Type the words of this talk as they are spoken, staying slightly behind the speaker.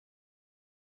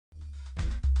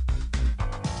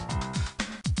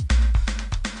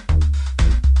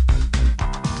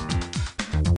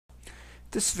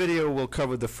This video will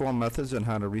cover the 4 methods on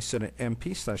how to reset an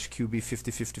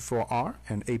MP/QB5054R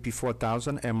and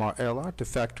AP4000MRLR to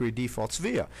factory defaults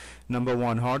via number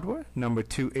 1 hardware, number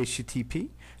 2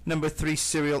 HTTP, number 3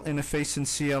 serial interface in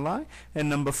CLI, and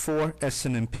number 4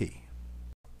 Snmp.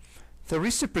 The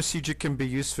reset procedure can be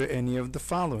used for any of the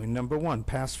following. Number 1,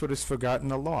 password is forgotten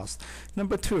or lost.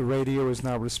 Number 2, radio is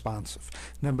not responsive.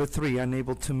 Number 3,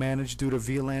 unable to manage due to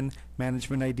VLAN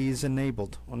management ID is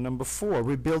enabled. Or number 4,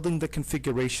 rebuilding the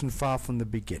configuration file from the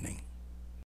beginning.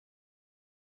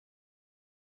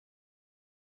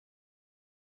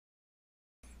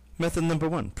 Method number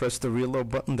 1, press the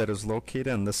reload button that is located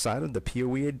on the side of the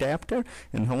PoE adapter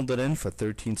and hold it in for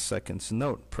 13 seconds.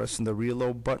 Note, pressing the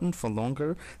reload button for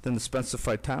longer than the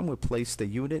specified time will place the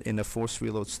unit in a forced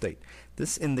reload state.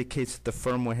 This indicates that the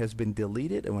firmware has been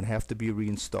deleted and will have to be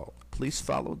reinstalled. Please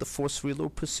follow the forced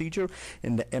reload procedure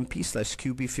in the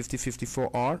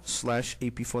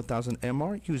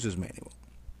MP/QB5054R/AP4000MR User's Manual.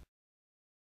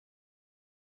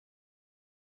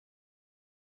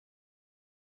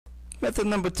 Method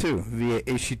number 2, via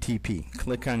HTTP.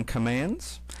 Click on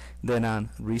Commands, then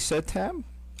on Reset tab,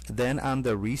 then on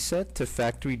the Reset to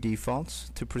Factory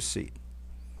Defaults to proceed.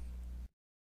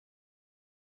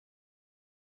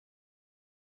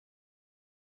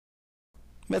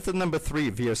 Method number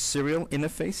 3, via serial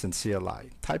interface and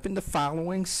CLI. Type in the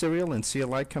following serial and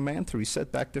CLI command to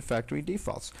reset back to factory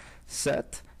defaults.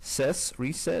 Set sys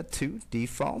reset to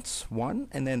defaults 1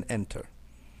 and then enter.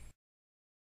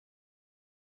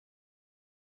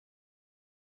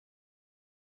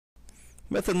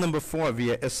 Method number 4,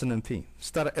 via Snmp.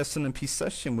 Start a Snmp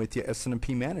session with your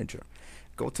Snmp manager.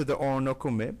 Go to the Orinoco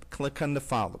MIB, click on the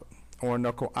following: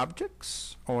 Orinoco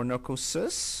Objects, Orinoco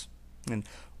Sys, and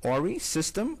ORI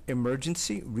System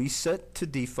Emergency Reset to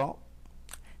Default,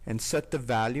 and set the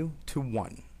value to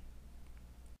 1.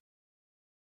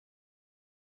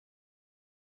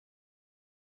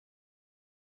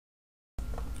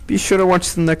 Be sure to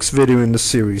watch the next video in the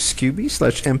series,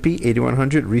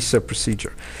 QB/MP8100 Reset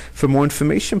Procedure. For more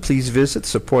information, please visit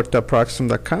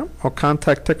support.proxim.com or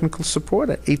contact technical support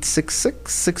at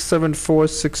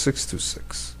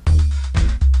 866-674-6626.